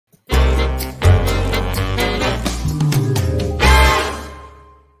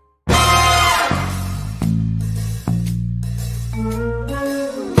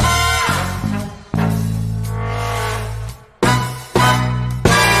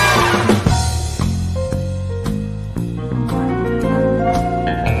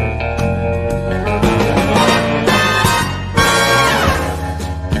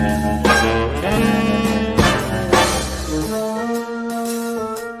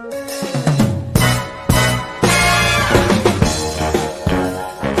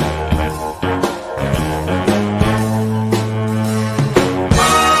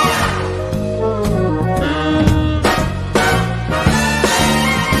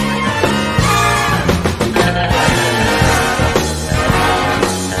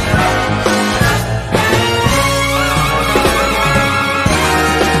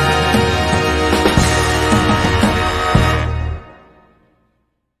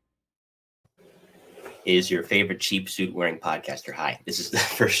is your favorite cheap suit wearing podcaster. Hi, this is the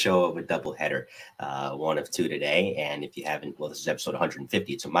first show of a double header, one of two today. And if you haven't, well, this is episode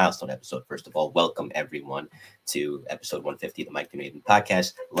 150. It's a milestone episode. First of all, welcome everyone to episode 150 of the Mike Dunavin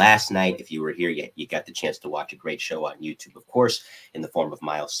podcast. Last night, if you were here, you got the chance to watch a great show on YouTube, of course, in the form of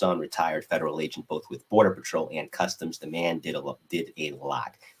Miles' son, retired federal agent, both with Border Patrol and Customs. The man did a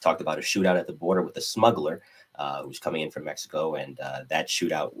lot. Talked about a shootout at the border with a smuggler who was coming in from Mexico. And that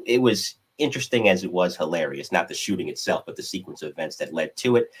shootout, it was interesting as it was hilarious, not the shooting itself, but the sequence of events that led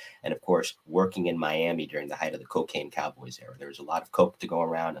to it. And of course, working in Miami during the height of the cocaine cowboys era, there was a lot of coke to go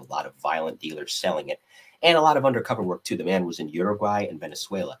around, a lot of violent dealers selling it, and a lot of undercover work too. The man was in Uruguay and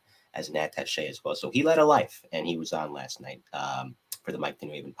Venezuela as an attaché as well. So he led a life, and he was on last night for the Mike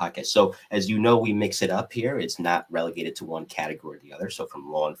Dunavin podcast. So as you know, we mix it up here. It's not relegated to one category or the other. So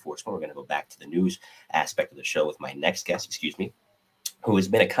from law enforcement, we're going to go back to the news aspect of the show with my next guest, who has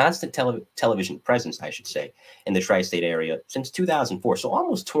been a constant television presence, I should say, in the tri-state area since 2004. So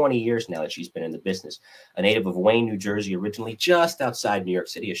almost 20 years now that she's been in the business. A native of Wayne, New Jersey, originally just outside New York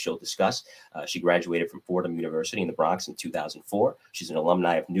City, as she'll discuss. She graduated from Fordham University in the Bronx in 2004. She's an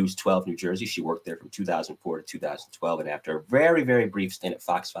alumni of News 12, New Jersey. She worked there from 2004 to 2012. And after a very, very brief stint at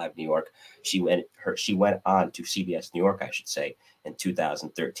Fox 5 New York, she went on to CBS New York, I should say, in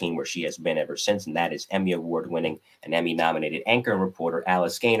 2013, where she has been ever since, and that is Emmy Award winning and Emmy nominated anchor and reporter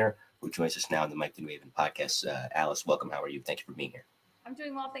Alice Gaynor, who joins us now on the Mike Dunavin podcast. Alice, welcome. How are you? Thank you for being here. I'm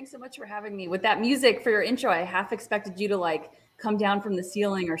doing well. Thanks so much for having me. With that music for your intro, I half expected you to come down from the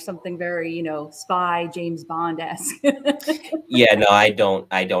ceiling or something very, spy James Bond-esque. Yeah, no, I don't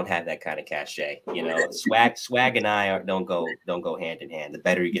have that kind of cachet. Swag and I don't go hand in hand. The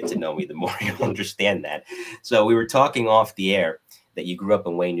better you get to know me, the more you'll understand that. So we were talking off the air that you grew up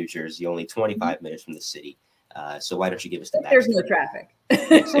in Wayne, New Jersey, only 25 minutes from the city. So why don't you give us the There's no traffic.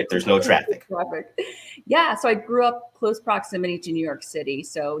 If there's no traffic. Yeah, so I grew up close proximity to New York City.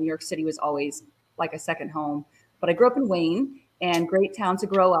 So New York City was always like a second home. But I grew up in Wayne, and great town to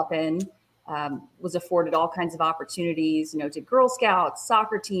grow up in. Was afforded all kinds of opportunities, did Girl Scouts,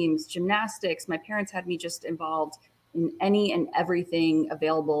 soccer teams, gymnastics. My parents had me just involved in any and everything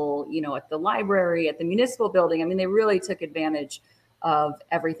available, at the library, at the municipal building. I mean, they really took advantage of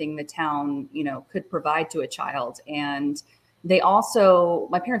everything the town, could provide to a child. And they also,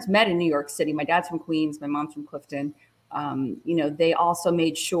 my parents met in New York City. My dad's from Queens, my mom's from Clifton. They also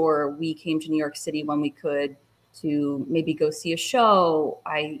made sure we came to New York City when we could to maybe go see a show.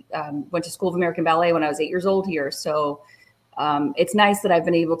 I went to School of American Ballet when I was 8 years old here. So it's nice that I've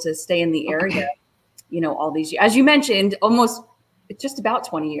been able to stay in the area, all these years. As you mentioned, it's just about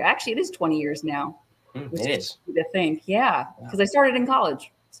 20 years. Actually, it is 20 years now. It is. To think, yeah, because I started in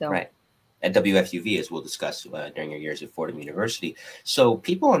college. So right. At WFUV, as we'll discuss during your years at Fordham University. So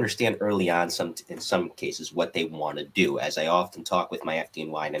people understand early on, in some cases, what they want to do. As I often talk with my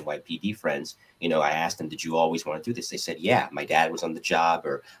FDNY and NYPD friends, I asked them, did you always want to do this? They said, yeah, my dad was on the job,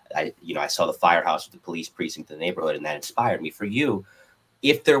 or I saw the firehouse with the police precinct in the neighborhood, and that inspired me. For you,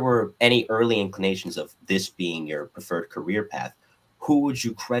 if there were any early inclinations of this being your preferred career path, who would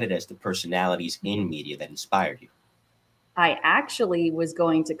you credit as the personalities in media that inspired you? I actually was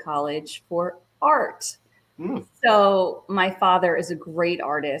going to college for art. So my father is a great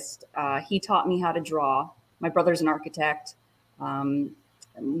artist. He taught me how to draw. My brother's an architect.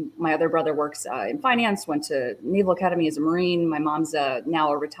 My other brother works in finance, went to Naval Academy as a Marine. My mom's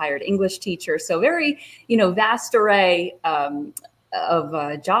now a retired English teacher. So very, vast array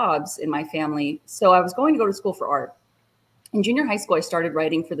of jobs in my family. So I was going to go to school for art. In junior high school, I started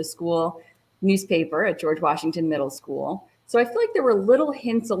writing for the school newspaper at George Washington Middle School. So I feel like there were little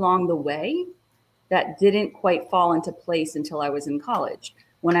hints along the way that didn't quite fall into place until I was in college.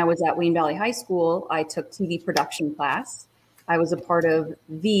 When I was at Wayne Valley High School, I took TV production class. I was a part of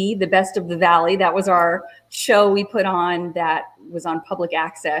The Best of the Valley. That was our show we put on that was on public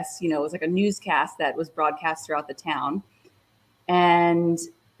access. It was like a newscast that was broadcast throughout the town. And,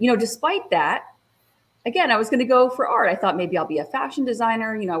 despite that, again, I was going to go for art. I thought maybe I'll be a fashion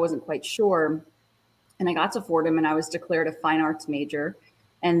designer. I wasn't quite sure. And I got to Fordham and I was declared a fine arts major.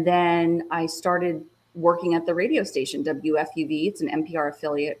 And then I started working at the radio station, WFUV. It's an NPR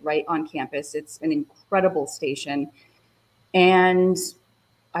affiliate right on campus. It's an incredible station. And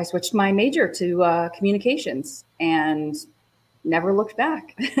I switched my major to communications and never looked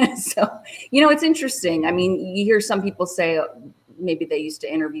back. So, it's interesting. I mean, you hear some people say maybe they used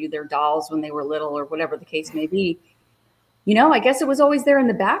to interview their dolls when they were little or whatever the case may be. I guess it was always there in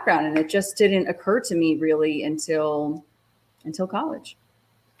the background, and it just didn't occur to me really until college.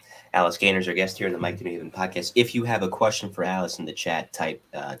 Alice Gainer's our guest here in the Mike Donovan podcast. If you have a question for Alice in the chat, type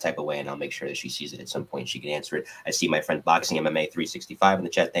away, and I'll make sure that she sees it at some point. She can answer it. I see my friend Boxing MMA 365 in the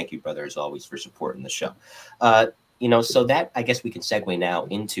chat. Thank you, brother, as always, for supporting the show. So that, I guess we can segue now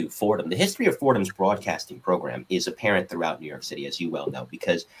into Fordham. The history of Fordham's broadcasting program is apparent throughout New York City, as you well know,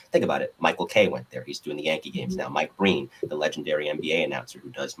 because think about it. Michael Kay went there. He's doing the Yankee games now. Mike Breen, the legendary NBA announcer who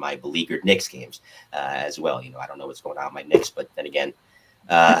does my beleaguered Knicks games as well. I don't know what's going on with my Knicks, but then again,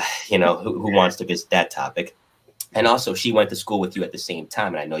 who wants to visit that topic? And also, she went to school with you at the same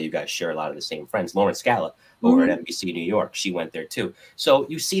time, and I know you guys share a lot of the same friends. Lauren Scala over at NBC New York, she went there too. So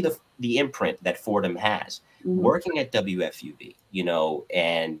you see the imprint that Fordham has. Working at WFUV,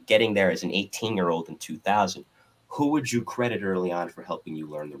 and getting there as an 18-year-old in 2000, who would you credit early on for helping you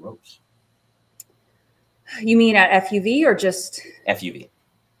learn the ropes? You mean at FUV or just FUV?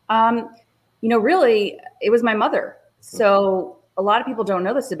 Really, it was my mother. So a lot of people don't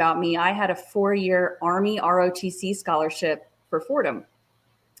know this about me. I had a 4-year Army ROTC scholarship for Fordham.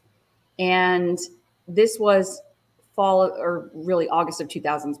 And this was fall or really August of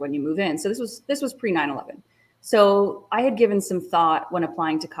 2000s when you move in. So this was pre 9/11. So I had given some thought when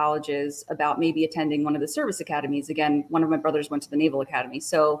applying to colleges about maybe attending one of the service academies. Again, one of my brothers went to the Naval Academy.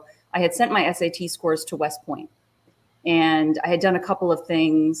 So I had sent my SAT scores to West Point, and I had done a couple of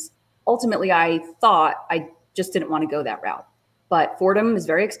things. Ultimately, I thought I just didn't want to go that route. But Fordham is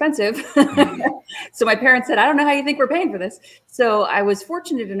very expensive. So my parents said, I don't know how you think we're paying for this. So I was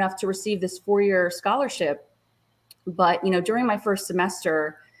fortunate enough to receive this 4-year scholarship. But, during my first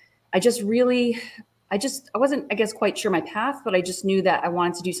semester, I wasn't, I guess, quite sure my path, but I just knew that I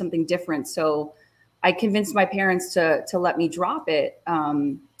wanted to do something different. So I convinced my parents to let me drop it.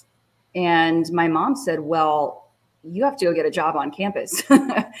 And my mom said, well, you have to go get a job on campus.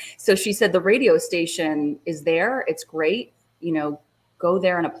 So she said, the radio station is there. It's great. Go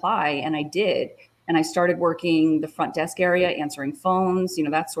there and apply. And I did. And I started working the front desk area, answering phones,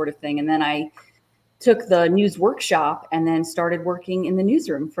 that sort of thing. And then I took the news workshop and then started working in the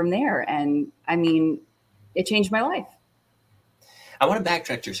newsroom from there. And I mean, it changed my life. I want to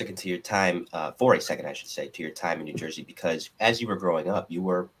backtrack for a second, to your time in New Jersey, because as you were growing up, you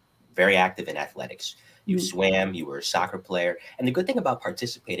were very active in athletics. You swam, you were a soccer player. And the good thing about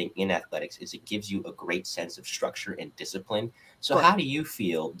participating in athletics is it gives you a great sense of structure and discipline. So how do you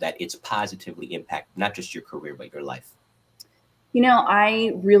feel that it's positively impacted not just your career, but your life?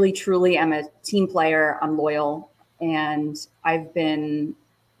 I really, truly am a team player. I'm loyal, and I've been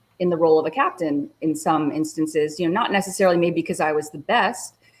in the role of a captain in some instances, not necessarily maybe because I was the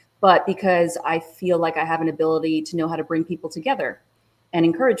best, but because I feel like I have an ability to know how to bring people together and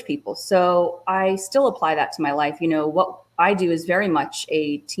encourage people. So I still apply that to my life. What I do is very much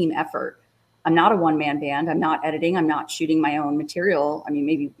a team effort. I'm not a one-man band. I'm not editing. I'm not shooting my own material. I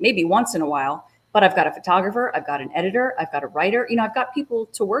mean, maybe once in a while, but I've got a photographer, I've got an editor, I've got a writer, I've got people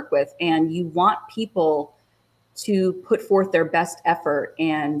to work with, and you want people to put forth their best effort,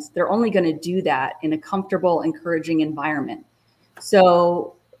 and they're only going to do that in a comfortable, encouraging environment.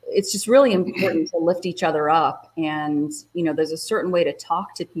 So it's just really important to lift each other up. And, there's a certain way to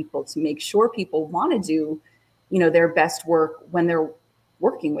talk to people to make sure people want to do, their best work when they're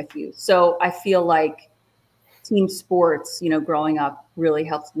working with you. So I feel like team sports, growing up really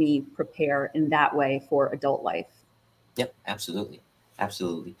helped me prepare in that way for adult life. Yep, absolutely.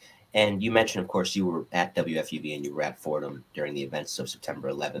 Absolutely. And you mentioned, of course, you were at WFUV and you were at Fordham during the events of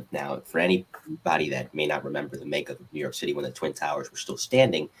September 11th. Now, for anybody that may not remember the makeup of New York City when the Twin Towers were still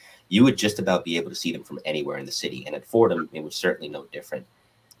standing, you would just about be able to see them from anywhere in the city. And at Fordham, it was certainly no different.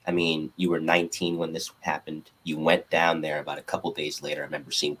 I mean, you were 19 when this happened. You went down there about a couple days later. I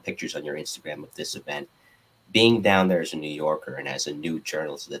remember seeing pictures on your Instagram of this event. Being down there as a New Yorker and as a new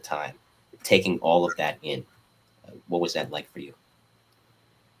journalist at the time, taking all of that in, what was that like for you?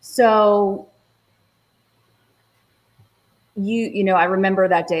 So, I remember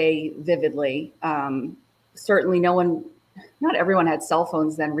that day vividly. Certainly not everyone had cell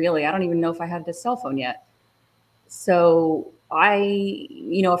phones then, really. I don't even know if I had a cell phone yet. So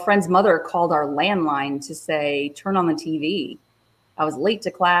a friend's mother called our landline to say, turn on the TV. I was late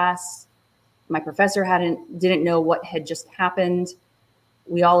to class. My professor didn't know what had just happened.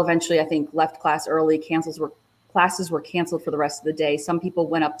 We all eventually, I think, left class early. Classes were canceled for the rest of the day. Some people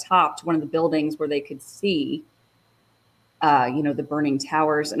went up top to one of the buildings where they could see, the burning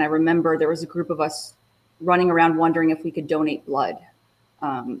towers. And I remember there was a group of us running around wondering if we could donate blood.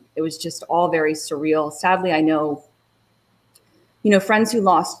 It was just all very surreal. Sadly, I know, friends who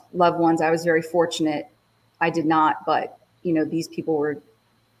lost loved ones. I was very fortunate. I did not, but, these people were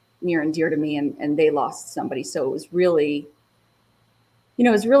near and dear to me, and they lost somebody. So it was really,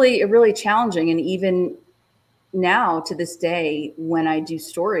 it's really challenging. And even now to this day, when I do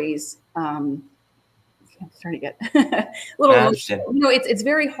stories, I'm starting to get a little emotional. It's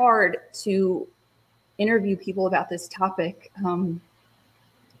very hard to interview people about this topic.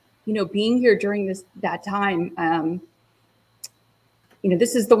 Being here during that time,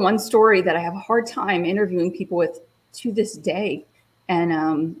 this is the one story that I have a hard time interviewing people with to this day.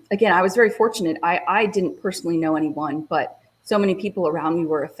 And again, I was very fortunate. I didn't personally know anyone, but so many people around me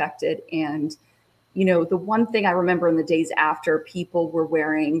were affected. And, the one thing I remember in the days after, people were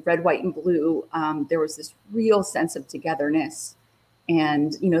wearing red, white, and blue. There was this real sense of togetherness.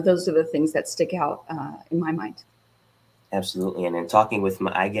 And, those are the things that stick out in my mind. Absolutely. And then talking with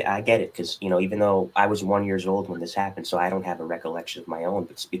I get it, because, even though I was 1 year old when this happened, so I don't have a recollection of my own,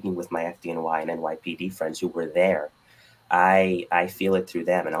 but speaking with my FDNY and NYPD friends who were there, I feel it through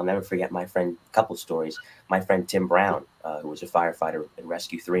them. And I'll never forget my friend, couple stories. My friend Tim Brown, who was a firefighter in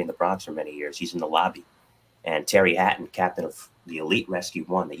Rescue 3 in the Bronx for many years, he's in the lobby. And Terry Hatton, captain of the Elite Rescue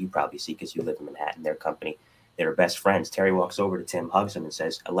 1 that you probably see because you live in Manhattan, their company, they're best friends. Terry walks over to Tim, hugs him, and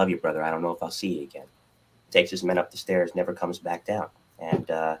says, "I love you, brother. I don't know if I'll see you again." Takes his men up the stairs, never comes back down. And,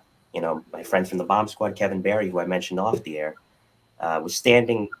 my friend from the bomb squad, Kevin Barry, who I mentioned off the air, was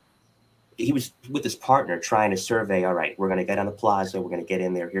standing. He was with his partner trying to survey, all right, we're going to get on the plaza. We're going to get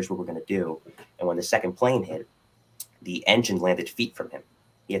in there. Here's what we're going to do. And when the second plane hit, the engine landed feet from him.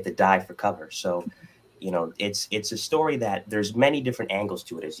 He had to dive for cover. So, it's a story that there's many different angles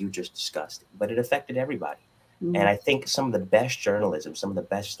to it, as you just discussed, but it affected everybody. Mm-hmm. And I think some of the best journalism, some of the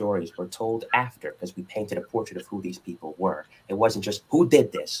best stories were told after, because we painted a portrait of who these people were. It wasn't just who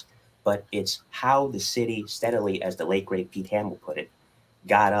did this, but it's how the city steadily, as the late, great Pete Hamill put it,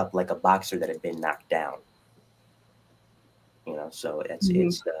 got up like a boxer that had been knocked down. So it's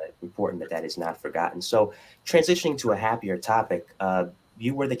important that is not forgotten. So transitioning to a happier topic,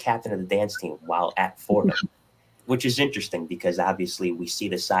 you were the captain of the dance team while at Fordham, which is interesting because obviously we see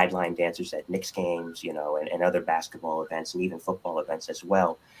the sideline dancers at Knicks games, and other basketball events and even football events as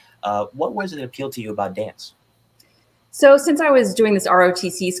well. What was it that appealed to you about dance? So since I was doing this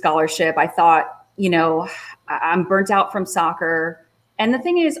ROTC scholarship, I thought, I'm burnt out from soccer. And the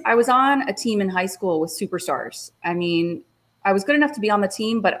thing is, I was on a team in high school with superstars. I mean, I was good enough to be on the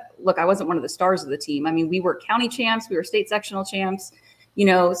team, but look, I wasn't one of the stars of the team. I mean, we were county champs, we were state sectional champs.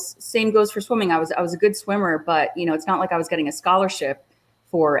 Same goes for swimming. I was a good swimmer, but it's not like I was getting a scholarship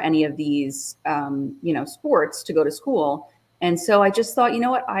for any of these sports to go to school. And so I just thought,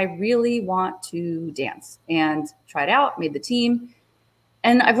 I really want to dance, and tried out, made the team.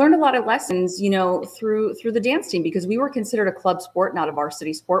 And I've learned a lot of lessons, through the dance team, because we were considered a club sport, not a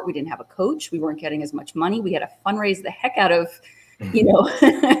varsity sport. We didn't have a coach. We weren't getting as much money. We had to fundraise the heck out of,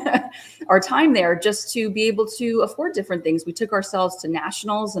 our time there just to be able to afford different things. We took ourselves to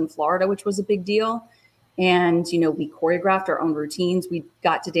nationals in Florida, which was a big deal. And, we choreographed our own routines. We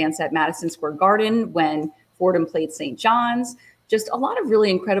got to dance at Madison Square Garden when Fordham played St. John's. Just a lot of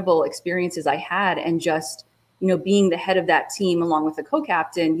really incredible experiences I had. And just, being the head of that team along with the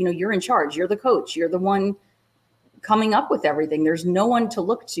co-captain, you're in charge, you're the coach, you're the one coming up with everything. There's no one to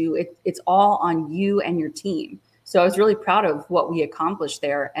look to. It's all on you and your team. So I was really proud of what we accomplished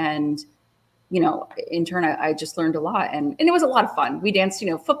there. And, in turn, I just learned a lot, and it was a lot of fun. We danced,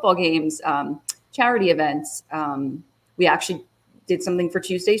 football games, charity events. We actually did something for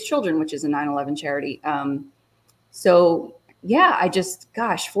Tuesday's Children, which is a 9/11 charity. So yeah,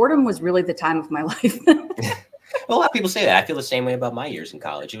 Fordham was really the time of my life. Well, a lot of people say that. I feel the same way about my years in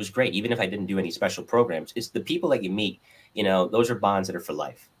college. It was great. Even if I didn't do any special programs, it's the people that you meet, those are bonds that are for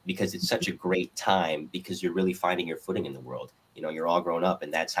life, because it's such a great time, because you're really finding your footing in the world. You're all grown up,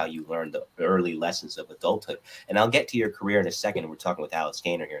 and that's how you learn the early lessons of adulthood. And I'll get to your career in a second. We're talking with Alex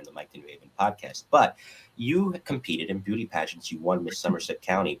Gaynor here in the Mike to New Haven podcast. But you competed in beauty pageants. You won Miss Somerset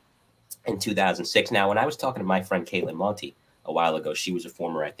County in 2006. Now, when I was talking to my friend Caitlin Monty a while ago, she was a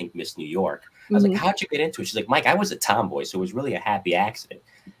former, I think, Miss New York. I was like, how'd you get into it? She's like, Mike, I was a tomboy, so it was really a happy accident.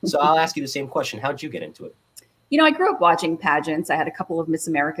 So I'll ask you the same question. How'd you get into it? I grew up watching pageants. I had a couple of Miss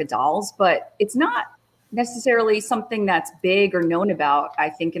America dolls, but it's not necessarily something that's big or known about, I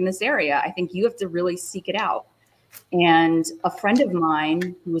think, in this area. I think you have to really seek it out. And a friend of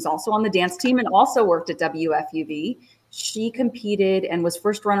mine who was also on the dance team and also worked at WFUV, she competed and was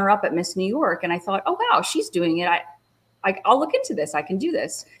first runner-up at Miss New York. And I thought, oh, wow, she's doing it. I'll look into this. I can do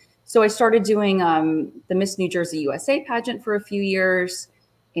this. So I started doing the Miss New Jersey USA pageant for a few years.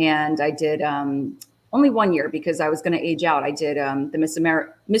 And I did only 1 year because I was going to age out. I did the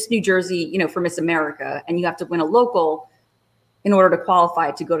Miss New Jersey, for Miss America. And you have to win a local in order to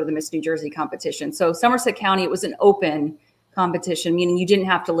qualify to go to the Miss New Jersey competition. So Somerset County, it was an open competition, meaning you didn't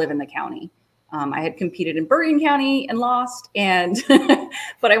have to live in the county. I had competed in Bergen County and lost, and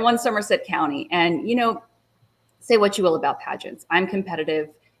but I won Somerset County. And, you know, say what you will about pageants, I'm competitive.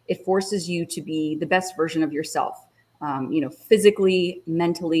 It forces you to be the best version of yourself, you know, physically,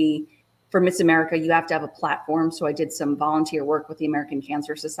 mentally. For Miss America, you have to have a platform. So I did some volunteer work with the American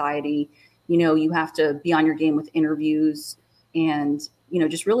Cancer Society. You know, you have to be on your game with interviews and, you know,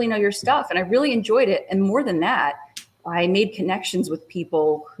 just really know your stuff. And I really enjoyed it. And more than that, I made connections with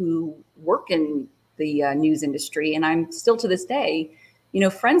people who work in the news industry. And I'm still to this day, you know,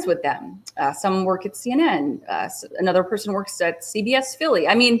 friends with them. Some work at CNN. Another person works at CBS Philly.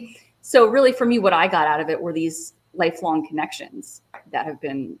 I mean, so really for me, what I got out of it were these lifelong connections that have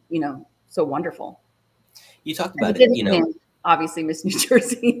been, you know, so wonderful. You talked about it, you know, win, obviously Miss New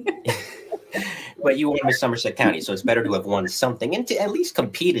Jersey. But you won Miss Somerset County, so it's better to have won something and to at least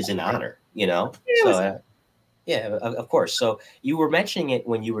compete is an honor, you know? So, yeah, of course. So you were mentioning it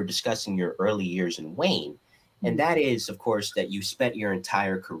when you were discussing your early years in Wayne. And that is, of course, that you spent your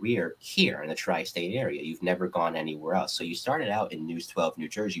entire career here in the tri-state area. You've never gone anywhere else. So you started out in News 12, New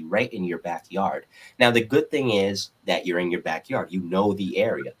Jersey, right in your backyard. Now, the good thing is that you're in your backyard. You know the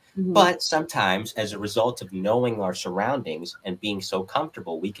area. But sometimes, as a result of knowing our surroundings and being so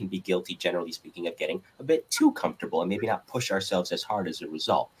comfortable, we can be guilty, generally speaking, of getting a bit too comfortable and maybe not push ourselves as hard as a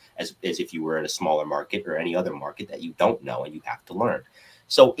result, as if you were in a smaller market or any other market that you don't know and you have to learn.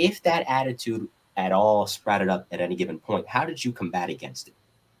 So if that attitude at all sprouted up at any given point, how did you combat against it?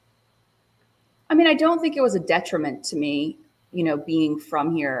 I mean, I don't think it was a detriment to me, you know, being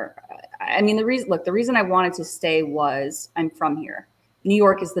from here. I mean, the reason I wanted to stay was I'm from here. New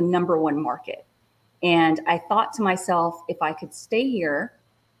York is the #1 market. And I thought to myself, if I could stay here,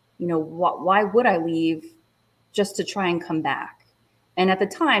 you know, why would I leave just to try and come back? And at the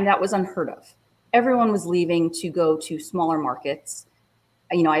time that was unheard of. Everyone was leaving to go to smaller markets.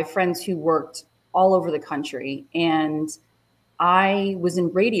 You know, I have friends who worked all over the country, and I was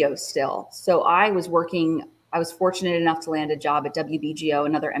in radio still. So I was fortunate enough to land a job at WBGO,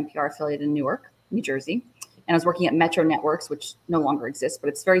 another NPR affiliate in Newark, New Jersey. And I was working at Metro Networks, which no longer exists, but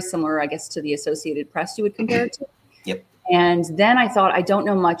it's very similar, I guess, to the Associated Press you would compare it to. Yep. And then I thought, I don't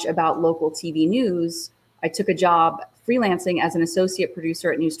know much about local TV news. I took a job freelancing as an associate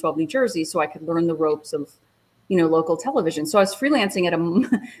producer at News 12 New Jersey so I could learn the ropes of, you know, local television. So I was freelancing at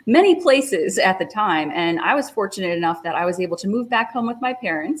many places at the time. And I was fortunate enough that I was able to move back home with my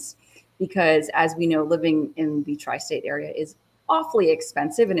parents because, as we know, living in the tri-state area is awfully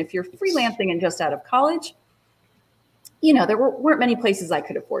expensive. And if you're freelancing and just out of college, you know, there weren't many places I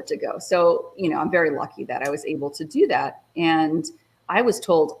could afford to go. So, you know, I'm very lucky that I was able to do that. And I was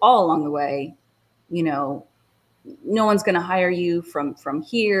told all along the way, you know, no one's going to hire you from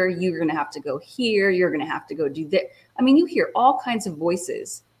here. You're going to have to go here. You're going to have to go do that. I mean, you hear all kinds of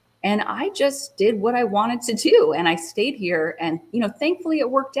voices, and I just did what I wanted to do. And I stayed here, and, you know, thankfully it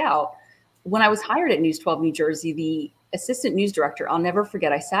worked out. When I was hired at News 12 New Jersey, the assistant news director, I'll never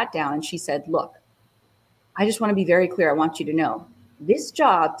forget, I sat down and she said, look, I just want to be very clear. I want you to know this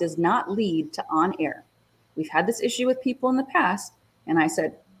job does not lead to on air. We've had this issue with people in the past. And I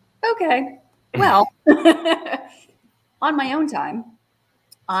said, okay, well, on my own time,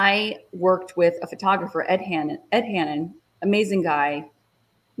 I worked with a photographer, Ed Hannon, amazing guy,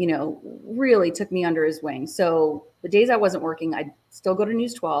 you know, really took me under his wing. So the days I wasn't working, I'd still go to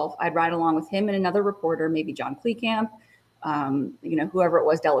News 12. I'd ride along with him and another reporter, maybe John Kleekamp, you know, whoever it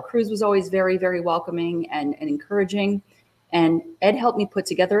was. Dela Cruz was always very, very welcoming and encouraging. And Ed helped me put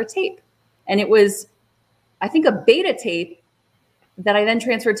together a tape. And it was, I think, a beta tape that I then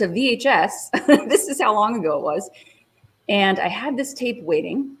transferred to VHS. This is how long ago it was. And I had this tape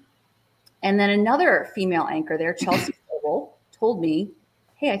waiting. And then another female anchor there, Chelsea Sobel, told me,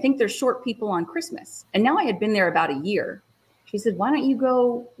 hey, I think there's short people on Christmas. And now I had been there about a year. She said, why don't you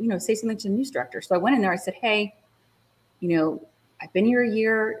go, you know, say something to the news director? So I went in there. I said, hey, you know, I've been here a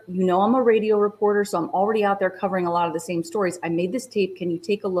year. You know, I'm a radio reporter, so I'm already out there covering a lot of the same stories. I made this tape. Can you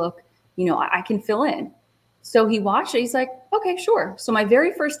take a look? You know, I can fill in. So he watched it. He's like, okay, sure. So my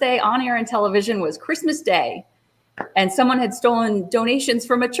very first day on air and television was Christmas Day. And someone had stolen donations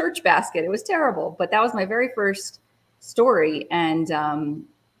from a church basket. It was terrible. But that was my very first story. And,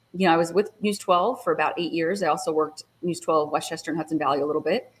 you know, I was with News 12 for about 8 years. I also worked News 12 Westchester and Hudson Valley a little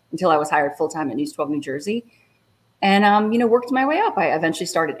bit until I was hired full-time at News 12 New Jersey. And, you know, worked my way up. I eventually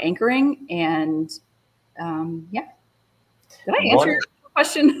started anchoring. And, yeah. Did I answer your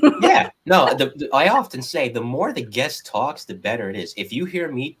question? Yeah. No, I often say the more the guest talks, the better it is. If you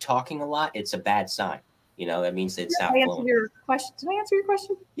hear me talking a lot, it's a bad sign. That means it's Did not I answer flowing. your question? Did I answer your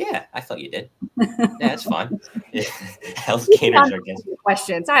question? Yeah, I thought you did. Yeah, that's fine. Health You can gainers answer are guess. your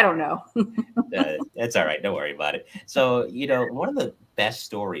questions. I don't know. That's all right. Don't worry about it. So, one of the best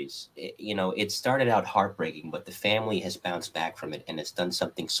stories, it started out heartbreaking, but the family has bounced back from it and has done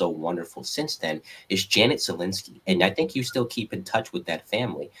something so wonderful since then, is Janet Zielinski. And I think you still keep in touch with that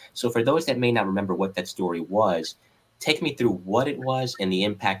family. So for those that may not remember what that story was, take me through what it was and the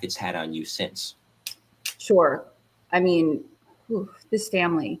impact it's had on you since. Sure. I mean, this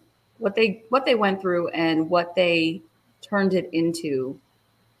family, what they went through and what they turned it into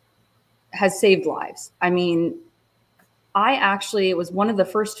has saved lives. I mean, it was one of the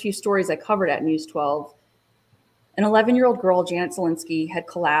first few stories I covered at News 12. An 11-year-old girl, Janet Zielinski, had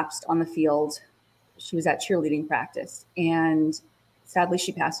collapsed on the field. She was at cheerleading practice, and sadly,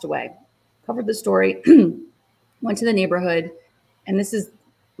 she passed away. Covered the story, went to the neighborhood, and this is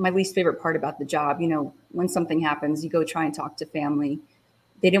my least favorite part about the job. When something happens, you go try and talk to family.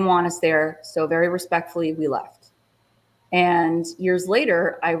 They didn't want us there, so very respectfully, we left. And years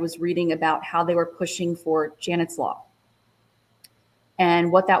later, I was reading about how they were pushing for Janet's Law.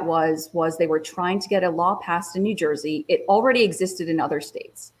 And what that was they were trying to get a law passed in New Jersey. It already existed in other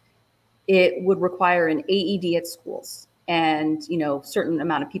states. It would require an AED at schools and, certain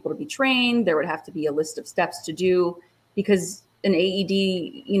amount of people to be trained. There would have to be a list of steps to do, because an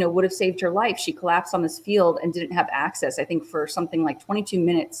AED, would have saved her life. She collapsed on this field and didn't have access, I think, for something like 22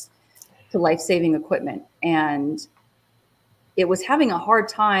 minutes to life-saving equipment. And it was having a hard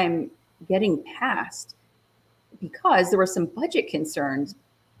time getting passed because there were some budget concerns.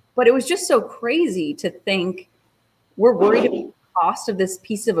 But it was just so crazy to think we're worried about the cost of this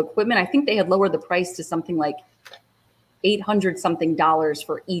piece of equipment. I think they had lowered the price to something like $800 something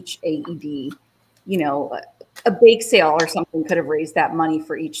for each AED. A bake sale or something could have raised that money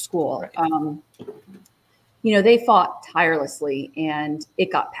for each school. Right. They fought tirelessly and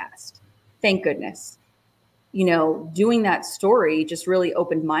it got passed. Thank goodness. Doing that story just really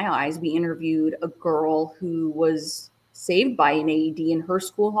opened my eyes. We interviewed a girl who was saved by an AED in her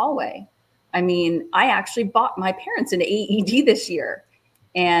school hallway. I mean, I actually bought my parents an AED this year.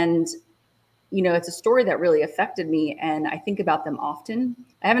 And, it's a story that really affected me. And I think about them often.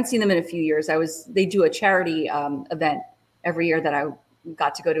 I haven't seen them in a few years. They do a charity event every year that I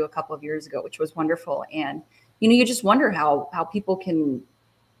got to go to a couple of years ago, which was wonderful. And, you just wonder how people can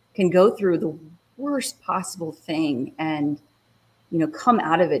go through the worst possible thing and, come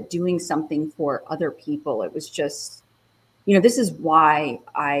out of it doing something for other people. It was just, this is why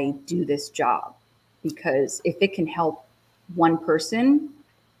I do this job, because if it can help one person,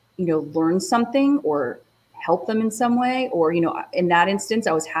 learn something or help them in some way, or, in that instance,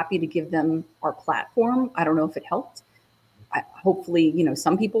 I was happy to give them our platform. I don't know if it helped. Hopefully,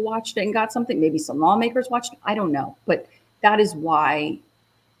 some people watched it and got something. Maybe some lawmakers watched it. I don't know. But that is why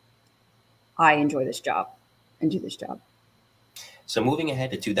I enjoy this job and do this job. So moving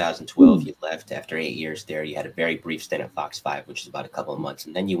ahead to 2012, you left after 8 years there. You had a very brief stint at Fox 5, which is about a couple of months.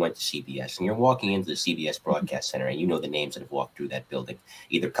 And then you went to CBS. And you're walking into the CBS Broadcast Center, and you know the names that have walked through that building,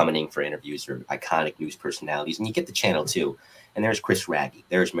 either coming in for interviews or iconic news personalities. And you get the channel, too. And there's Chris Raggi,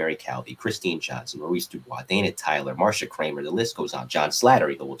 there's Mary Calvi, Christine Johnson, Maurice Dubois, Dana Tyler, Marcia Kramer. The list goes on. John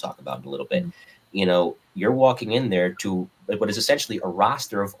Slattery, who we'll talk about in a little bit. You're walking in there to what is essentially a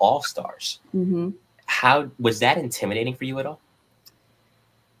roster of all-stars. Mm-hmm. How was that intimidating for you at all?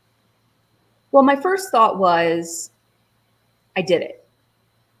 Well, my first thought was, I did it.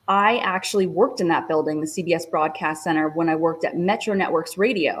 I actually worked in that building, the CBS Broadcast Center, when I worked at Metro Networks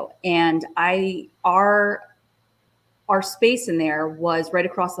Radio. And our space in there was right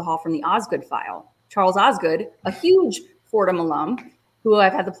across the hall from the Osgood file. Charles Osgood, a huge Fordham alum, who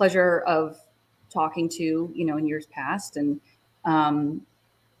I've had the pleasure of talking to, in years past. And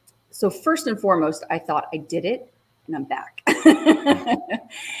so first and foremost, I thought I did it and I'm back.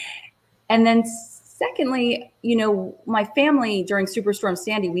 And then secondly, my family during Superstorm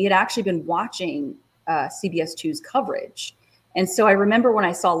Sandy, we had actually been watching CBS 2's coverage. And so I remember when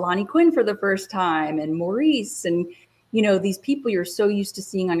I saw Lonnie Quinn for the first time and Maurice and, these people you're so used to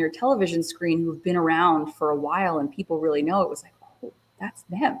seeing on your television screen who've been around for a while and people really know, it was like, oh, that's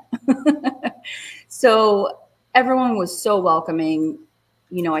them. So everyone was so welcoming.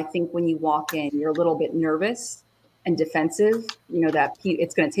 I think when you walk in, you're a little bit nervous and defensive, that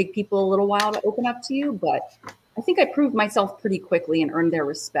it's going to take people a little while to open up to you. But I think I proved myself pretty quickly and earned their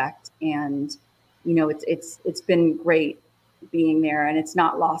respect. And, it's been great being there, and it's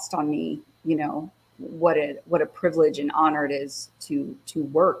not lost on me, what a privilege and honor it is to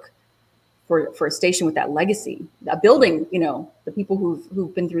work for a station with that legacy, a building, the people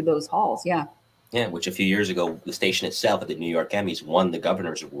who've been through those halls. Yeah. Yeah, which a few years ago, the station itself at the New York Emmys won the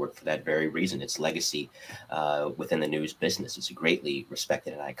Governor's Award for that very reason. Its legacy within the news business. It's a greatly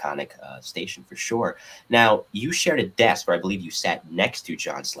respected and iconic station for sure. Now, you shared a desk where I believe you sat next to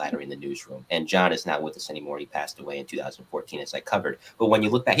John Slattery in the newsroom. And John is not with us anymore. He passed away in 2014, as I covered. But when you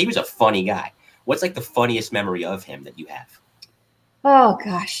look back, he was a funny guy. What's like the funniest memory of him that you have? Oh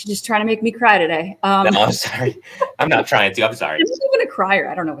gosh, just trying to make me cry today. No, I'm sorry. I'm not trying to. I'm sorry. I'm just even a crier.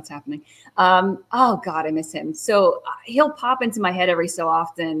 I don't know what's happening. Oh God, I miss him. So he'll pop into my head every so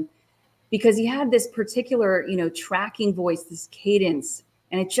often because he had this particular, tracking voice, this cadence,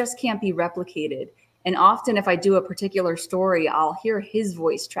 and it just can't be replicated. And often if I do a particular story, I'll hear his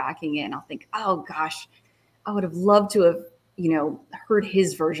voice tracking in. I'll think, oh gosh, I would have loved to have, heard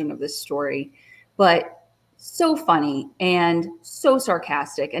his version of this story. But so funny and so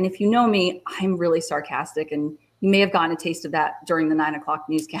sarcastic. And if you know me, I'm really sarcastic, and you may have gotten a taste of that during the 9 o'clock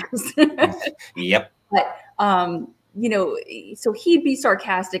newscast. Yep. But, so he'd be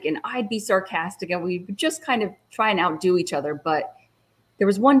sarcastic and I'd be sarcastic, and we would just kind of try and outdo each other. But there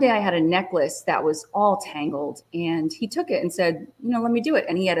was one day I had a necklace that was all tangled, and he took it and said, let me do it.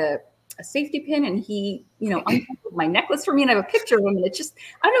 And he had a safety pin, and he, untangled my necklace for me, and I have a picture of him. And it just,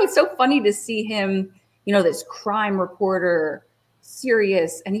 I don't know, it's so funny to see him, this crime reporter,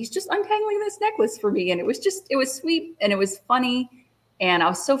 serious, and he's just untangling this necklace for me. And it was sweet and it was funny. And I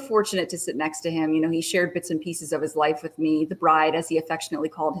was so fortunate to sit next to him. He shared bits and pieces of his life with me, the bride, as he affectionately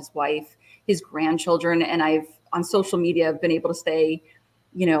called his wife, his grandchildren. And I've, on social media, been able to stay,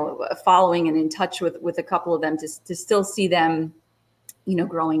 following and in touch with a couple of them to still see them,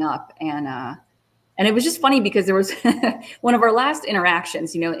 growing up. And it was just funny because there was one of our last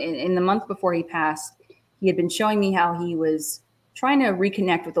interactions, in the month before he passed, he had been showing me how he was trying to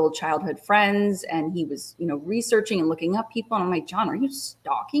reconnect with old childhood friends. And he was, researching and looking up people. And I'm like, John, are you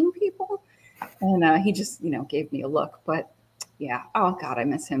stalking people? And he just, gave me a look. But yeah, oh God, I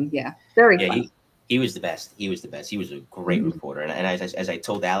miss him. Yeah, very funny. He was the best. He was the best. He was a great reporter. And as I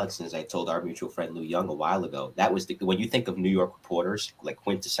told Alex, and as I told our mutual friend Lou Young a while ago, that was when you think of New York reporters, like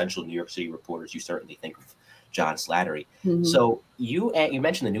quintessential New York City reporters, you certainly think of John Slattery. So you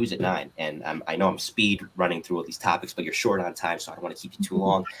mentioned the news at 9, and I know I'm speed running through all these topics, but you're short on time, so I don't want to keep you too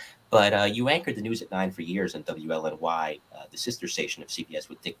long. But you anchored the news at 9 for years on WLNY, the sister station of CBS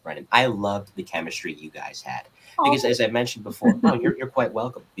with Dick Brennan. I loved the chemistry you guys had because, as I mentioned before, you're quite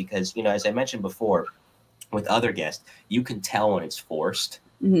welcome. Because as I mentioned before, with other guests, you can tell when it's forced.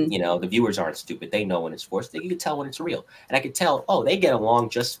 The viewers aren't stupid. They know when it's forced. You can tell when it's real. And I could tell, they get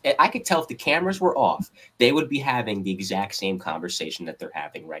along I could tell if the cameras were off, they would be having the exact same conversation that they're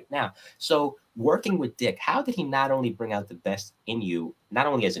having right now. So working with Dick, how did he not only bring out the best in you, not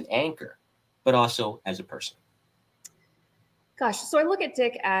only as an anchor, but also as a person? Gosh, so I look at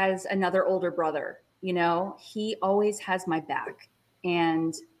Dick as another older brother. He always has my back,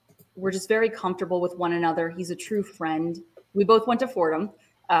 and we're just very comfortable with one another. He's a true friend. We both went to Fordham.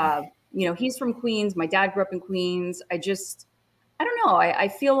 He's from Queens. My dad grew up in Queens. I don't know. I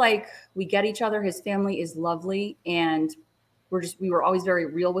feel like we get each other. His family is lovely, and we were always very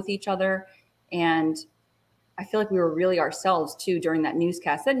real with each other. And I feel like we were really ourselves too during that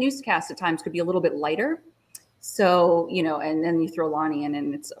newscast. That newscast at times could be a little bit lighter. So, and then you throw Lonnie in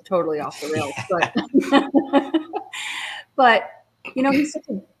and it's totally off the rails. But he's such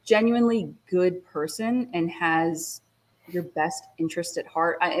a genuinely good person and has your best interest at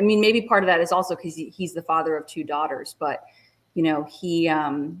heart. I mean, maybe part of that is also because he's the father of 2 daughters, but he,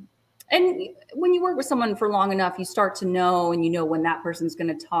 and when you work with someone for long enough, you start to know, and when that person's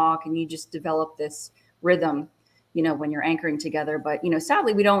going to talk, and you just develop this rhythm, when you're anchoring together. But,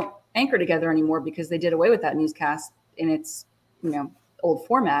 sadly, we don't anchor together anymore because they did away with that newscast in its, old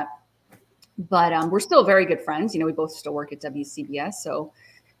format. But we're still very good friends. We both still work at WCBS. So,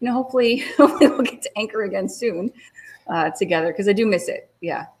 hopefully we'll get to anchor again soon together, because I do miss it.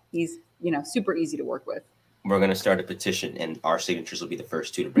 Yeah, he's, super easy to work with. We're going to start a petition, and our signatures will be the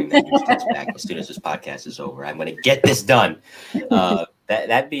first 2 to bring that newscast back as soon as this podcast is over. I'm going to get this done.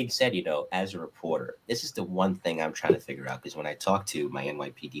 That being said, as a reporter, this is the one thing I'm trying to figure out, because when I talk to my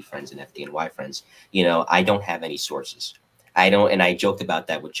NYPD friends and FDNY friends, I don't have any sources. And I joked about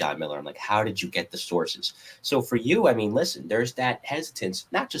that with John Miller. I'm like, how did you get the sources? So for you, I mean, listen, there's that hesitance,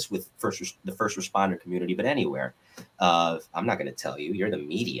 not just with the first responder community, but anywhere of, I'm not going to tell you, you're the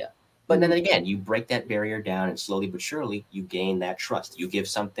media. But then again, you break that barrier down, and slowly but surely you gain that trust. You give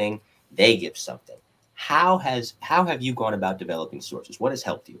something, they give something. How have you gone about developing sources? What has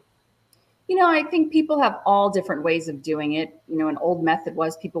helped you? I think people have all different ways of doing it. An old method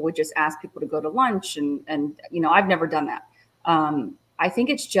was people would just ask people to go to lunch, and I've never done that. I think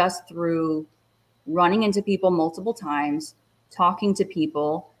it's just through running into people multiple times, talking to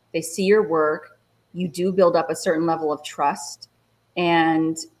people. They see your work. You do build up a certain level of trust.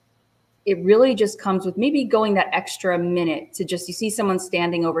 And it really just comes with maybe going that extra minute to just, you see someone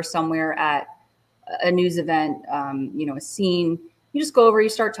standing over somewhere at a news event, a scene, you just go over, you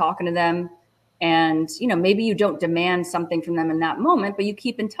start talking to them. And, maybe you don't demand something from them in that moment, but you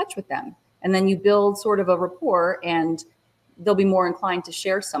keep in touch with them. And then you build sort of a rapport, and they'll be more inclined to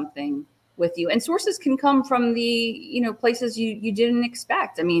share something with you. And sources can come from the, places you didn't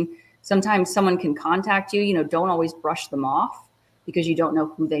expect. I mean, sometimes someone can contact you, don't always brush them off because you don't know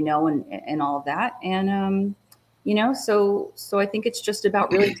who they know and all of that. And, so I think it's just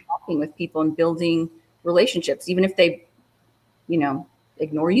about really talking with people and building relationships, even if they,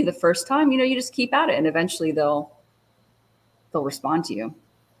 ignore you the first time, you just keep at it, and eventually they'll respond to you.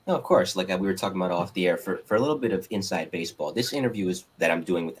 No, of course. Like we were talking about off the air, for a little bit of inside baseball, this interview that I'm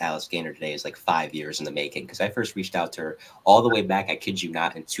doing with Alice Gaynor today is like 5 years in the making, because I first reached out to her all the way back, I kid you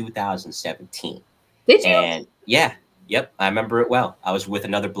not, in 2017. Did you? And yeah, yep, I remember it well. I was with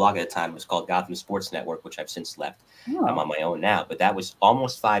another blog at the time. It was called Gotham Sports Network, which I've since left. Oh. I'm on my own now, but that was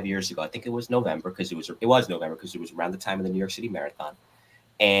almost 5 years ago. I think it was November, because it was November because it was around the time of the New York City Marathon.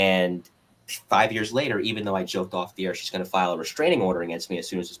 And 5 years later, even though I joked off the air, she's going to file a restraining order against me as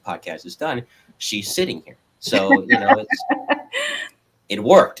soon as this podcast is done, she's sitting here. So, it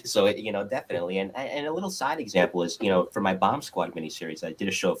worked. So, definitely. And a little side example is, for my Bomb Squad miniseries, I did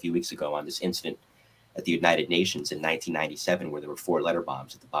a show a few weeks ago on this incident at the United Nations in 1997, where there were 4 letter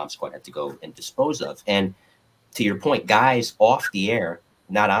bombs that the Bomb Squad had to go and dispose of. And to your point, guys off the air,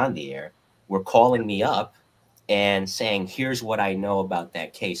 not on the air, were calling me up and saying, here's what I know about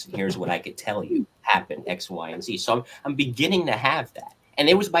that case, and here's what I could tell you happened, X, Y, and Z. So I'm beginning to have that. And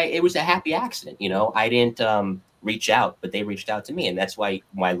it was a happy accident. I didn't reach out, but they reached out to me. And that's why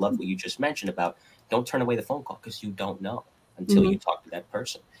I love what you just mentioned about don't turn away the phone call, because you don't know until you talk to that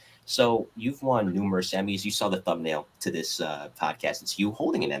person. So you've won numerous Emmys. You saw the thumbnail to this podcast. It's you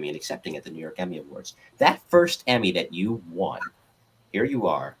holding an Emmy and accepting at the New York Emmy Awards. That first Emmy that you won, here you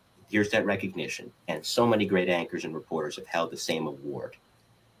are. Here's that recognition. And so many great anchors and reporters have held the same award.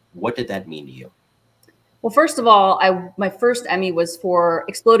 What did that mean to you? Well, first of all, my first Emmy was for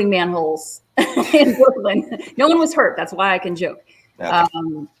exploding manholes in Brooklyn. No one was hurt. That's why I can joke. Okay.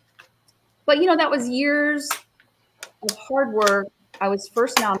 But, that was years of hard work. I was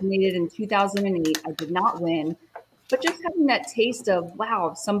first nominated in 2008. I did not win. But just having that taste of,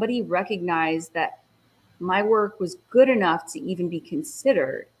 wow, somebody recognized that my work was good enough to even be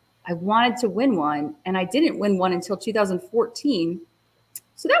considered. I wanted to win one, and I didn't win one until 2014.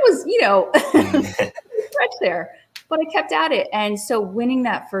 So that was, stretch there, but I kept at it. And so winning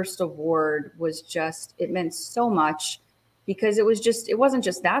that first award was it meant so much, because it wasn't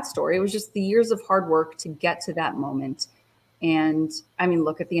just that story. It was just the years of hard work to get to that moment. And I mean,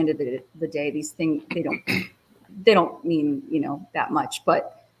 look, at the end of the day, these things, they don't mean, that much,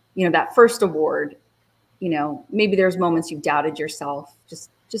 but that first award, maybe there's moments you've doubted yourself,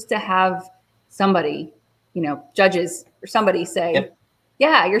 just to have somebody, judges or somebody say, yep,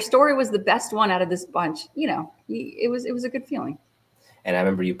 yeah, your story was the best one out of this bunch. It was a good feeling. And I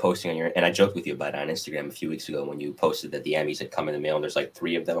remember you posting and I joked with you about it on Instagram a few weeks ago when you posted that the Emmys had come in the mail and there's like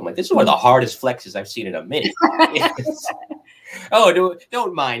 3 of them. I'm like, this is one of the hardest flexes I've seen in a minute. Oh,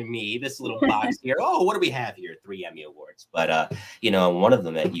 don't mind me, this little box here. Oh, what do we have here? 3 Emmy Awards. But, one of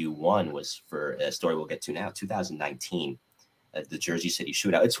them that you won was for a story we'll get to now, 2019, the Jersey City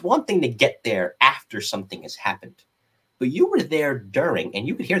shootout. It's one thing to get there after something has happened, but you were there during, and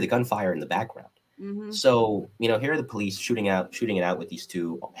you could hear the gunfire in the background. Mm-hmm. So, here are the police shooting it out with these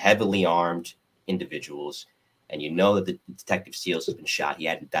 2 heavily armed individuals. And that the Detective Seals has been shot. He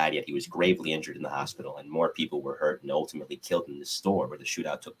hadn't died yet. He was gravely injured in the hospital, and more people were hurt and ultimately killed in the store where the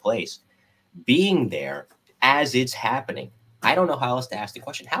shootout took place. Being there as it's happening, I don't know how else to ask the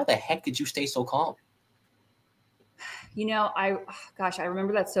question. How the heck did you stay so calm? I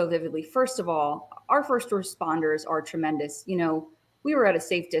remember that so vividly. First of all, our first responders are tremendous. We were at a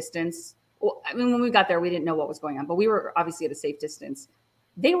safe distance. Well, I mean, when we got there, we didn't know what was going on, but we were obviously at a safe distance.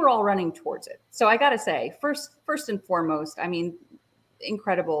 They were all running towards it. So I got to say, first and foremost, I mean,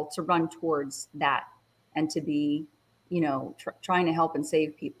 incredible to run towards that and to be, trying to help and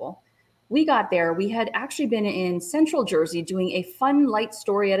save people. We got there. We had actually been in Central Jersey doing a fun, light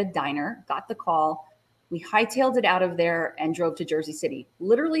story at a diner, got the call. We hightailed it out of there and drove to Jersey City.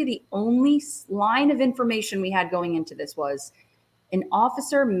 Literally the only line of information we had going into this was an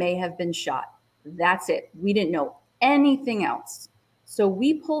officer may have been shot. That's it. We didn't know anything else. So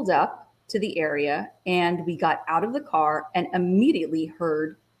we pulled up to the area and we got out of the car and immediately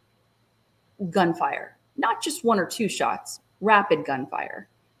heard gunfire, not just 1 or 2 shots, rapid gunfire.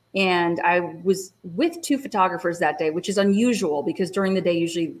 And I was with 2 photographers that day, which is unusual because during the day,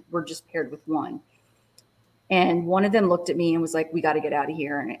 usually we're just paired with one. And one of them looked at me and was like, we got to get out of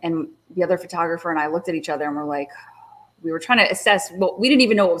here. And the other photographer and I looked at each other and we're like, we were trying to assess, well, we didn't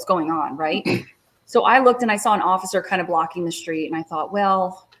even know what was going on, right? So I looked and I saw an officer kind of blocking the street and I thought,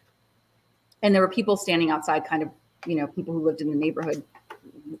 well, and there were people standing outside, kind of, you know, people who lived in the neighborhood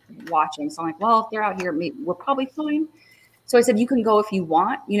watching. So I'm like, well, if they're out here, we're probably fine. So I said, you can go if you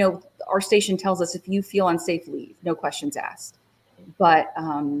want. You know, our station tells us if you feel unsafe, leave, no questions asked. But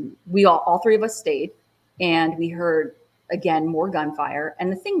we all 3 of us stayed, and we heard, again, more gunfire.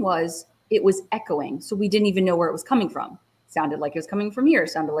 And the thing was, it was echoing. So we didn't even know where it was coming from. Sounded like it was coming from here.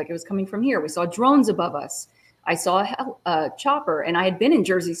 Sounded like it was coming from here. We saw drones above us. I saw a chopper, and I had been in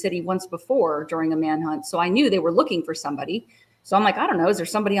Jersey City once before during a manhunt. So I knew they were looking for somebody. So I'm like, I don't know, is there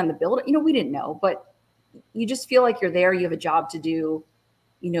somebody on the building? You know, we didn't know, but you just feel like you're there. You have a job to do.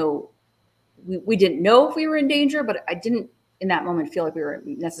 You know, we didn't know if we were in danger, but I didn't in that moment feel like we were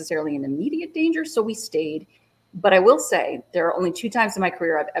necessarily in immediate danger. So we stayed. But I will say there are only 2 times in my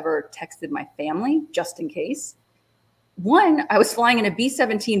career I've ever texted my family just in case. One, I was flying in a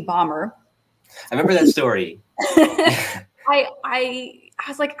B-17 bomber. I remember that story. I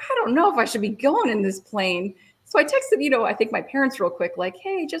was like, I don't know if I should be going in this plane. So I texted, you know, I think my parents real quick, like,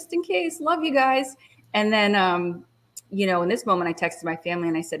 hey, just in case, love you guys. And then, you know, in this moment, I texted my family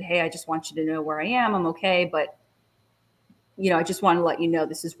and I said, hey, I just want you to know where I am. I'm okay. But, you know, I just want to let you know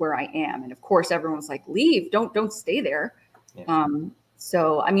this is where I am. And of course, everyone's like, leave, don't stay there. Yeah.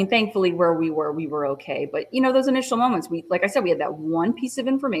 So, I mean, thankfully where we were okay. But, you know, those initial moments, like I said, we had that one piece of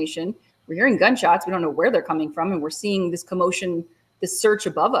information. We're hearing gunshots. We don't know where they're coming from. And we're seeing this commotion, this search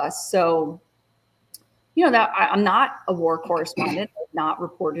above us. So, you know, that I'm not a war correspondent, I've not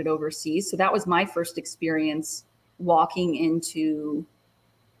reported overseas. So that was my first experience walking into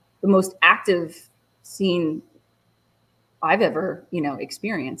the most active scene I've ever, you know,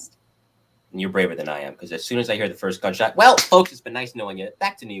 experienced. And you're braver than I am, because as soon as I hear the first gunshot, well, folks, it's been nice knowing you.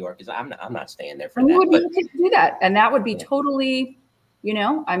 Back to New York, because I'm not staying there for that. You could do that, and that would be totally, you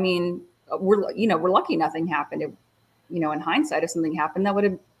know, I mean, we're lucky nothing happened. You know, in hindsight, if something happened, that would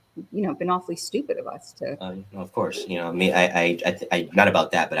have, you know, been awfully stupid of us to. Of course, you know, I mean, I not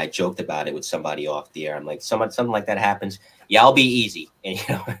about that, but I joked about it with somebody off the air. I'm like, something like that happens, yeah, I'll be easy, and you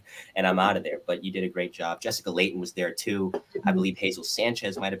know, and I'm out of there. But you did a great job. Jessica Layton was there too. I believe Hazel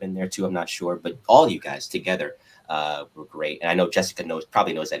Sanchez might have been there too. I'm not sure, but all you guys together were great. And I know Jessica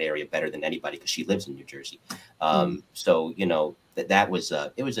probably knows that area better than anybody because she lives in New Jersey. So you know that was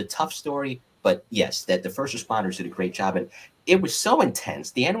it was a tough story. But yes, that the first responders did a great job. And it was so intense.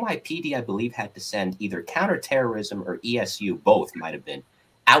 The NYPD, I believe, had to send either counterterrorism or ESU, both might have been,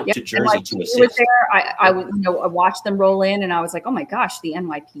 out to Jersey to assist. Was there. I watched them roll in and I was like, oh my gosh, the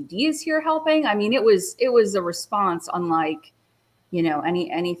NYPD is here helping. I mean, it was a response unlike, you know,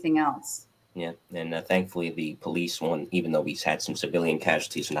 anything else. Yeah, and thankfully the police won, even though he's had some civilian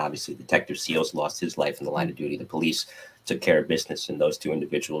casualties, and obviously Detective Seals lost his life in the line of duty. The police took care of business, and those 2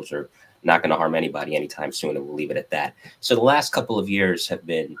 individuals are not going to harm anybody anytime soon, and we'll leave it at that. So the last couple of years have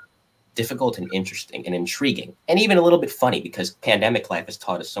been difficult and interesting and intriguing, and even a little bit funny, because pandemic life has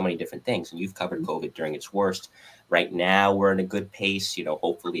taught us so many different things, and you've covered COVID during its worst. Right now, we're in a good pace. You know,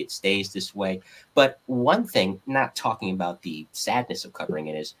 hopefully it stays this way. But one thing, not talking about the sadness of covering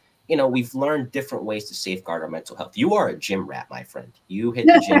it, is, you know, we've learned different ways to safeguard our mental health. You are a gym rat, my friend. You hit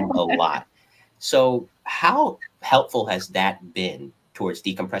the gym a lot. So how helpful has that been towards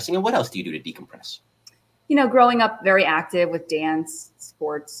decompressing? And what else do you do to decompress? You know, growing up very active with dance,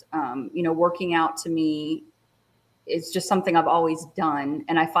 sports, you know, working out to me is just something I've always done.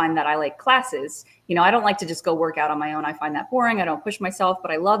 And I find that I like classes. You know, I don't like to just go work out on my own. I find that boring. I don't push myself,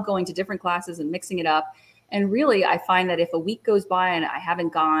 but I love going to different classes and mixing it up. And really, I find that if a week goes by and I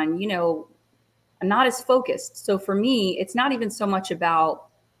haven't gone, you know, I'm not as focused. So for me, it's not even so much about,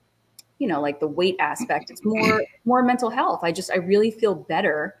 you know, like the weight aspect. It's more mental health. I really feel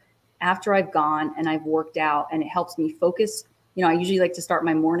better after I've gone and I've worked out, and it helps me focus. You know, I usually like to start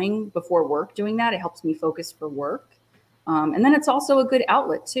my morning before work doing that. It helps me focus for work. And then it's also a good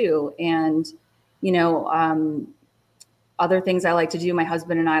outlet too. And, you know, other things I like to do, my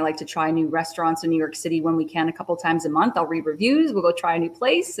husband and I like to try new restaurants in New York City when we can, a couple times a month. I'll read reviews. We'll go try a new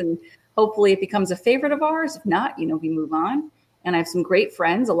place, and hopefully it becomes a favorite of ours. If not, you know, we move on. And I have some great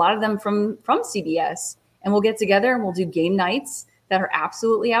friends, a lot of them from CBS, and we'll get together and we'll do game nights that are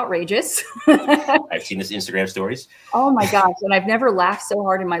absolutely outrageous. I've seen this Instagram stories. Oh my gosh. And I've never laughed so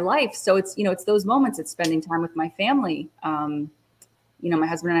hard in my life. So it's, you know, it's those moments, it's spending time with my family. You my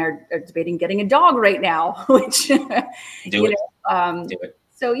husband and I are debating getting a dog right now, which, Do it.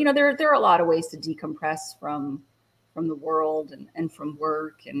 So, there are a lot of ways to decompress from the world and from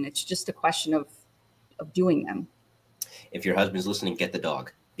work. And it's just a question of doing them. If your husband's listening, get the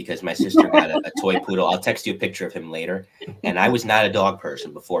dog, because my sister got a toy poodle. I'll text you a picture of him later. And I was not a dog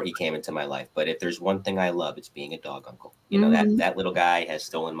person before he came into my life. But if there's one thing I love, it's being a dog uncle. That little guy has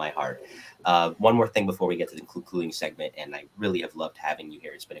stolen my heart. One more thing before we get to the concluding segment, and I really have loved having you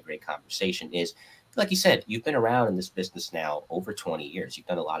here. It's been a great conversation. Is, like you said, you've been around in this business now over 20 years. You've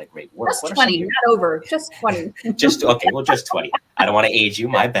done a lot of great work. Just 20, not over, just 20. Just 20. I don't want to age you.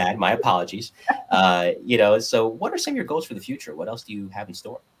 My bad. My apologies. So what are some of your goals for the future? What else do you have in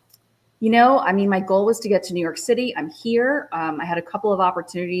store? My goal was to get to New York City. I'm here. I had a couple of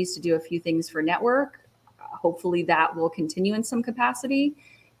opportunities to do a few things for network. Hopefully that will continue in some capacity.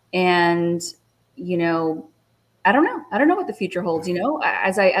 And, I don't know. I don't know what the future holds.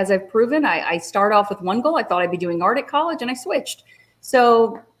 As I've proven, I start off with one goal. I thought I'd be doing art at college, and I switched.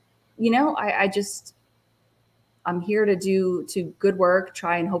 So, I'm here to do good work,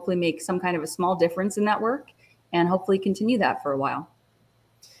 try and hopefully make some kind of a small difference in that work, and hopefully continue that for a while.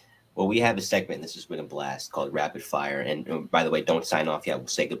 Well, we have a segment, this has been a blast, called Rapid Fire. And by the way, don't sign off yet. We'll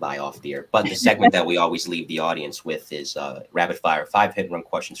say goodbye off the air. But the segment that we always leave the audience with is Rapid Fire, 5 hit and run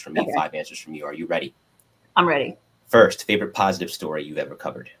questions from me, 5 answers from you. Are you ready? I'm ready. First, favorite positive story you've ever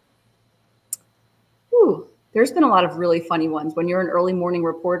covered? Ooh, there's been a lot of really funny ones. When you're an early morning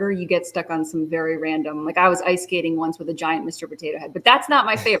reporter, you get stuck on some very random, like I was ice skating once with a giant Mr. Potato Head, but that's not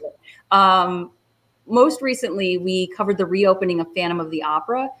my favorite. Most recently, we covered the reopening of Phantom of the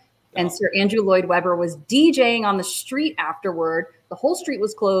Opera, and Sir Andrew Lloyd Webber was DJing on the street afterward. The whole street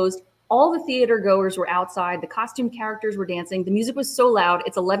was closed. All the theater goers were outside. The costume characters were dancing. The music was so loud.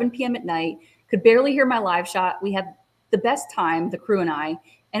 It's 11 p.m. at night. Could barely hear my live shot. We had the best time, the crew and I.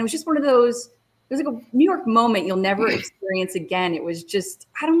 And it was just one of those, it was like a New York moment you'll never experience again. It was just,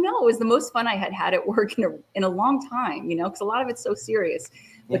 I don't know. It was the most fun I had at work in a long time, because a lot of it's so serious.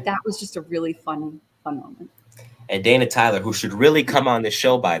 But that was just a really fun moment. And Dana Tyler, who should really come on the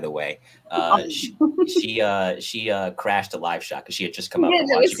show, by the way, she crashed a live shot because she had just come up. Yeah,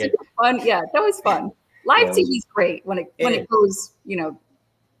 that was super fun. Yeah, that was fun. Live TV is great when it goes,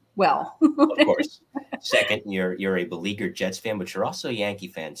 well. Of course. Second, you're a beleaguered Jets fan, but you're also a Yankee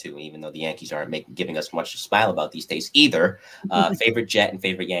fan too, even though the Yankees aren't giving us much to smile about these days either. Favorite Jet and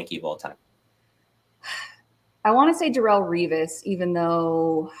favorite Yankee of all time? I want to say Darrelle Revis, even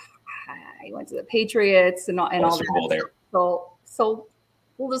though I went to the Patriots and all that. There. So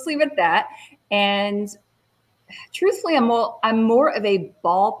we'll just leave it at that. And truthfully, I'm more of a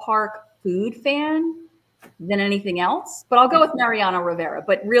ballpark food fan than anything else, but I'll go with Mariano Rivera.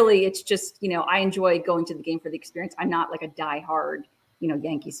 But really, it's just, I enjoy going to the game for the experience. I'm not like a diehard,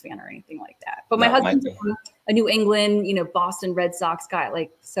 Yankees fan or anything like that. But my husband's a New England, Boston Red Sox guy.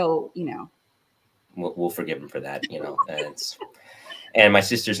 So. We'll forgive him for that, And my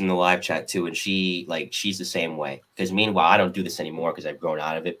sister's in the live chat too, and she's the same way. Because meanwhile, I don't do this anymore because I've grown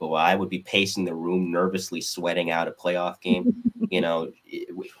out of it. But while I would be pacing the room, nervously sweating out a playoff game,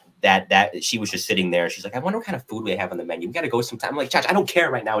 that she was just sitting there. She's like, I wonder what kind of food we have on the menu. We got to go sometime. I'm like, Josh, I don't care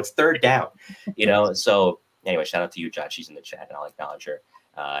right now. It's third down, So anyway, shout out to you, Josh. She's in the chat, and I'll acknowledge her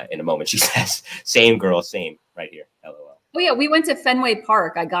in a moment. She says, "Same girl, same." Right here. LOL. Oh yeah, we went to Fenway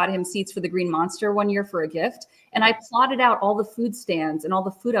Park. I got him seats for the Green Monster one year for a gift, and I plotted out all the food stands and all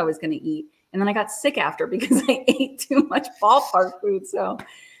the food I was going to eat. And then I got sick after because I ate too much ballpark food. So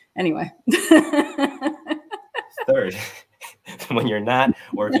anyway. Third, when you're not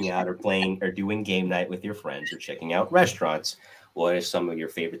working out or playing or doing game night with your friends or checking out restaurants, what are some of your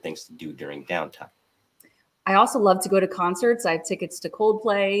favorite things to do during downtime? I also love to go to concerts. I have tickets to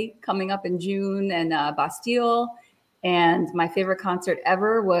Coldplay coming up in June and Bastille. And my favorite concert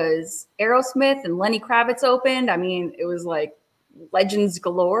ever was Aerosmith, and Lenny Kravitz opened. I mean, it was like legends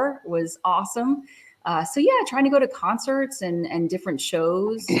galore. It was awesome. So yeah, trying to go to concerts and different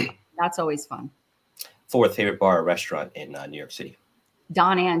shows. That's always fun. Fourth, favorite bar or restaurant in New York City?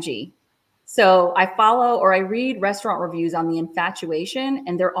 Don Angie. So I follow or I read restaurant reviews on The Infatuation,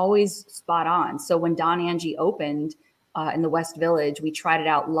 and they're always spot on. So when Don Angie opened in the West Village, we tried it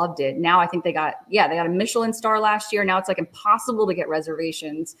out, loved it. Now I think they got a Michelin star last year. Now it's like impossible to get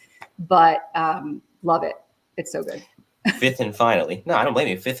reservations, but love it. It's so good. Fifth and finally, no, I don't blame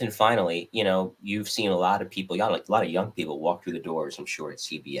you. Fifth and finally, you've seen a lot of people, a lot of young people walk through the doors, I'm sure, at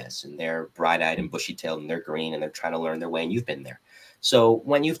CBS, and they're bright-eyed and bushy-tailed and they're green and they're trying to learn their way, and you've been there. So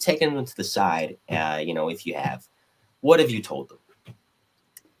when you've taken them to the side, if you have, what have you told them?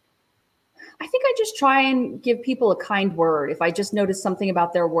 I think I just try and give people a kind word. If I just notice something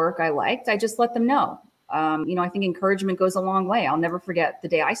about their work I liked, I just let them know. I think encouragement goes a long way. I'll never forget the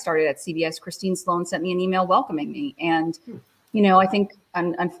day I started at CBS. Christine Sloan sent me an email welcoming me. And, I think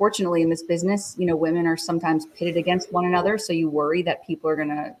unfortunately in this business, women are sometimes pitted against one another. So you worry that people are going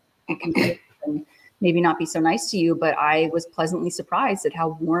to be competitive and maybe not be so nice to you. But I was pleasantly surprised at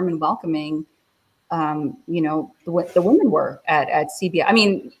how warm and welcoming, the women were at CBS. I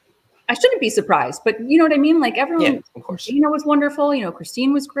mean, I shouldn't be surprised, but you know what I mean? Like everyone, of course. Was wonderful.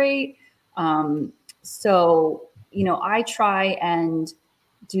 Christine was great. So, I try and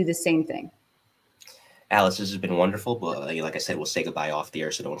do the same thing. Alice, this has been wonderful. But like I said, we'll say goodbye off the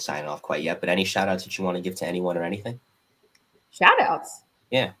air, so don't sign off quite yet. But any shout outs that you want to give to anyone or anything? Shout outs?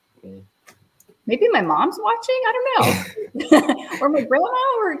 Yeah. Maybe my mom's watching. I don't know. Or my grandma,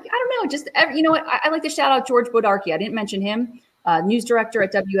 or I don't know. Just, I like to shout out George Bodarky. I didn't mention him. News director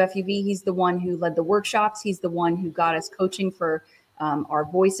at WFUV. He's the one who led the workshops. He's the one who got us coaching for our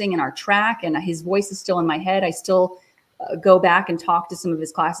voicing and our track. And his voice is still in my head. I still go back and talk to some of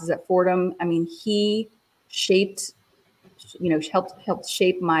his classes at Fordham. I mean, he shaped, helped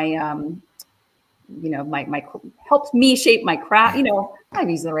shape my, helped me shape my craft. I'm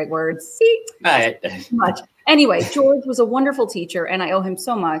using the right words. See, much. Anyway, George was a wonderful teacher, and I owe him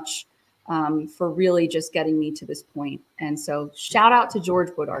so much for really just getting me to this point. And so shout out to George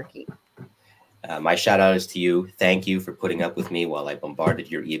Bodarky. My shout out is to you. Thank you for putting up with me while I bombarded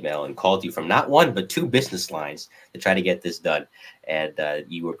your email and called you from not one, but 2 business lines to try to get this done. And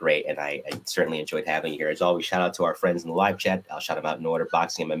you were great. And I certainly enjoyed having you here. As always, shout out to our friends in the live chat. I'll shout them out in order.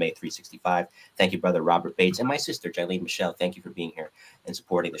 Boxing MMA 365. Thank you, brother Robert Bates. And my sister, Jailene Michelle. Thank you for being here and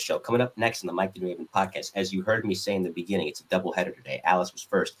supporting the show. Coming up next on the Mike the New Haven podcast, as you heard me say in the beginning, it's a doubleheader today. Alice was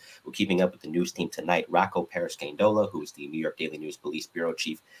first. We're keeping up with the news team tonight. Rocco Paris-Candola, who is the New York Daily News Police Bureau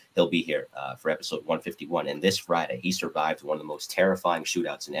Chief. He'll be here for episode 151. And this Friday, he survived one of the most terrifying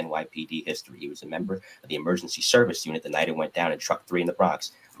shootouts in NYPD history. He was a member of the emergency service unit the night it went down in Truck 3 in the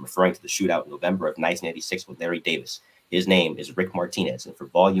Bronx. I'm referring to the shootout in November of 1986 with Larry Davis. His name is Rick Martinez. And for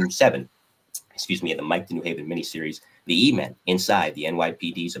Volume 7, of the Mike the New Haven miniseries, The E-Men Inside the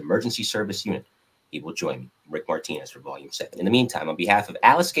NYPD's Emergency Service Unit, he will join me, Rick Martinez, for Volume 7. In the meantime, on behalf of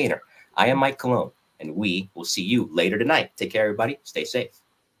Alice Gaynor, I am Mike Colón, and we will see you later tonight. Take care, everybody. Stay safe.